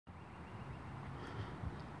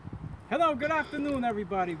Hello, good afternoon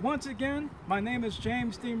everybody. Once again, my name is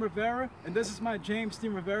James Dean Rivera and this is my James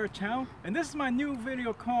Dean Rivera channel, and this is my new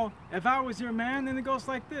video called If I Was Your Man, and it goes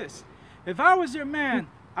like this. If I was your man,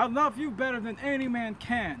 I love you better than any man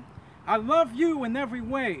can. I love you in every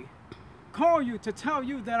way. Call you to tell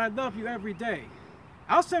you that I love you every day.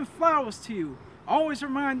 I'll send flowers to you, always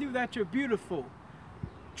remind you that you're beautiful.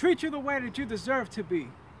 Treat you the way that you deserve to be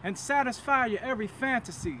and satisfy your every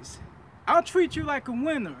fantasies. I'll treat you like a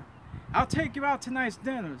winner. I'll take you out to nice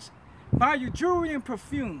dinners, buy you jewelry and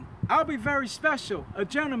perfume. I'll be very special, a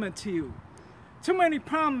gentleman to you. Too many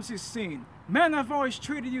problems you've seen. Men have always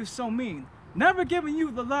treated you so mean, never giving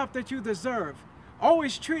you the love that you deserve,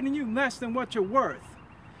 always treating you less than what you're worth.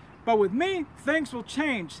 But with me, things will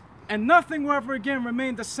change, and nothing will ever again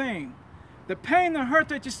remain the same. The pain and hurt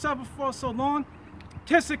that you suffered for so long,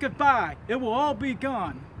 kiss it goodbye, it will all be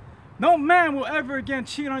gone. No man will ever again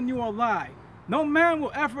cheat on you or lie. No man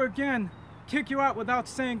will ever again kick you out without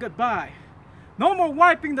saying goodbye. No more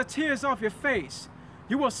wiping the tears off your face.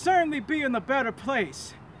 You will certainly be in a better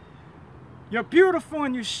place. You're beautiful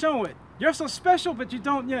and you show it. You're so special but you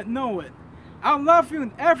don't yet know it. I'll love you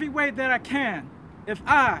in every way that I can, if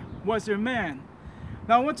I was your man.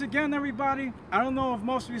 Now once again everybody, I don't know if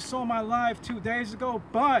most of you saw my live 2 days ago,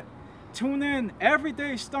 but tune in every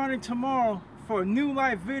day starting tomorrow for a new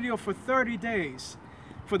live video for 30 days.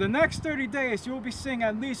 For the next 30 days, you will be seeing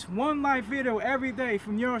at least one live video every day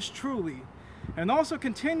from yours truly. And also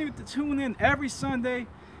continue to tune in every Sunday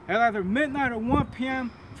at either midnight or 1 p.m.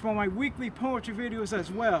 for my weekly poetry videos as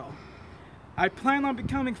well. I plan on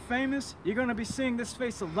becoming famous. You're going to be seeing this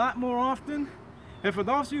face a lot more often. And for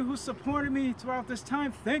those of you who supported me throughout this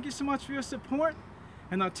time, thank you so much for your support.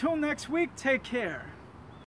 And until next week, take care.